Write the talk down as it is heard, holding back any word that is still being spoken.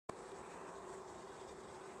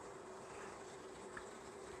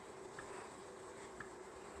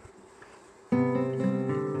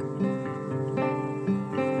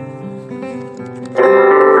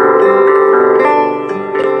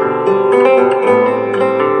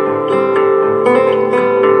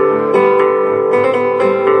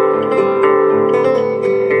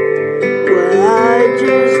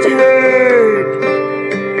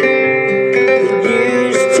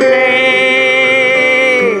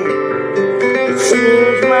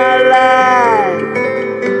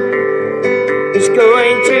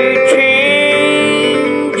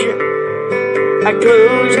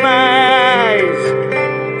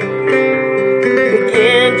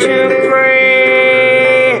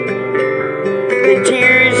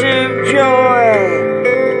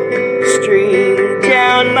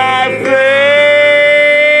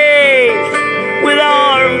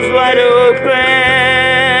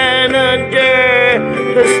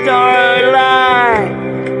starlight.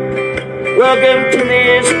 Welcome to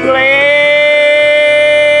this place.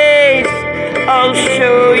 I'll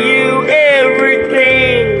show you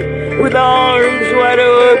everything with arms wide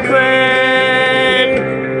open.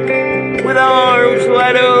 With arms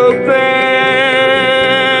wide open.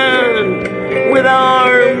 With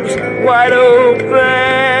arms wide open.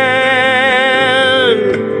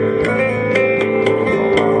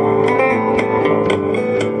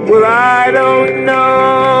 Well, I don't know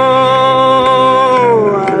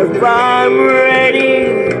if I'm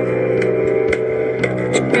ready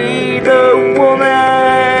to be the woman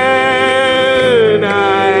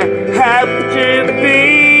I have to be.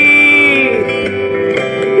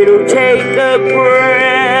 It'll take a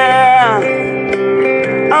breath.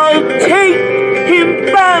 I'll take him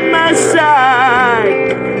by my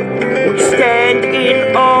side. We stand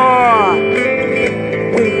in awe.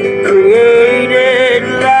 We've created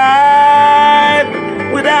life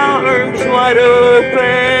with our arms wide open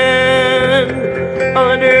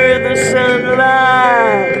under the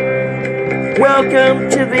sunlight. Welcome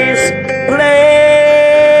to this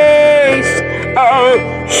place. I'll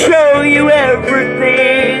show you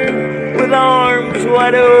everything with arms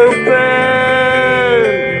wide open.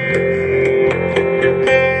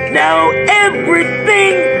 Now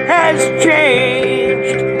everything has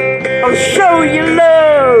changed. I'll show you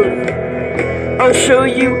love. I'll show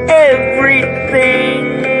you everything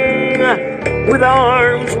with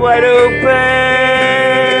arms wide open.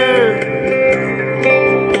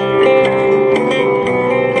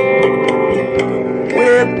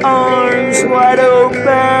 With arms wide open.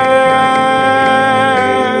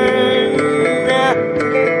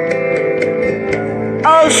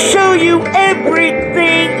 I'll show you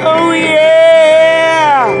everything, oh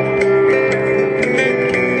yeah.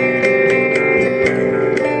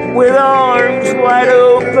 With arms wide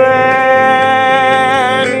open,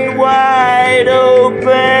 wide open.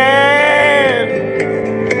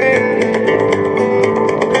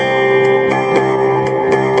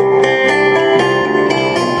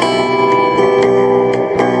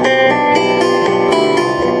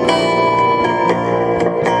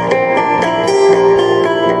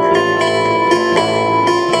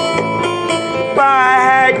 If I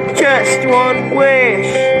had just one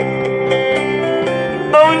wish,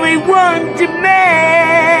 only one demand.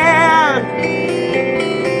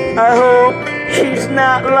 I hope she's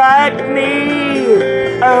not like me.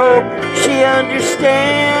 I hope she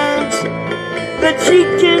understands that she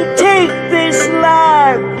can take this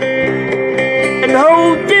life and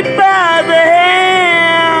hold it by the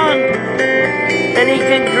hand, and he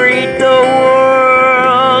can greet the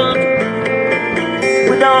world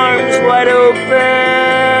with arms wide open.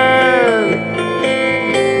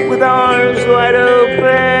 With arms wide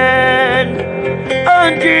open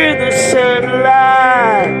under the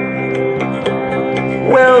sunlight.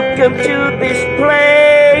 Welcome to this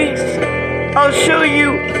place. I'll show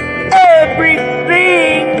you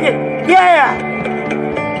everything, yeah.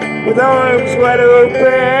 With arms wide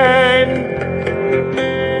open.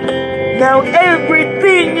 Now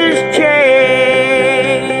everything is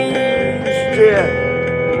changed.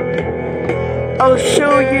 I'll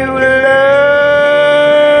show you love.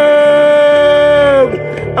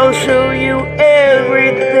 I'll show you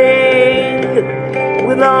everything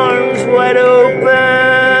with arms wide open.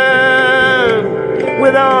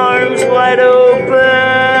 With arms wide open.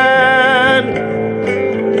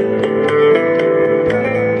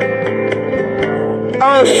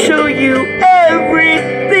 I'll show you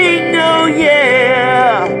everything, oh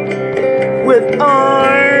yeah. With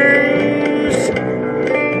arms.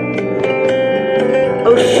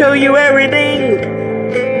 I'll show you everything.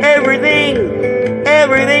 Everything.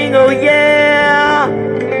 Everything, oh yeah,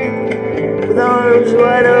 with arms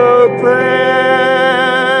wide open.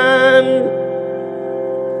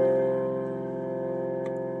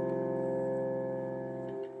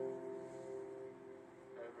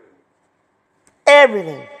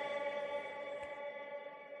 Everything.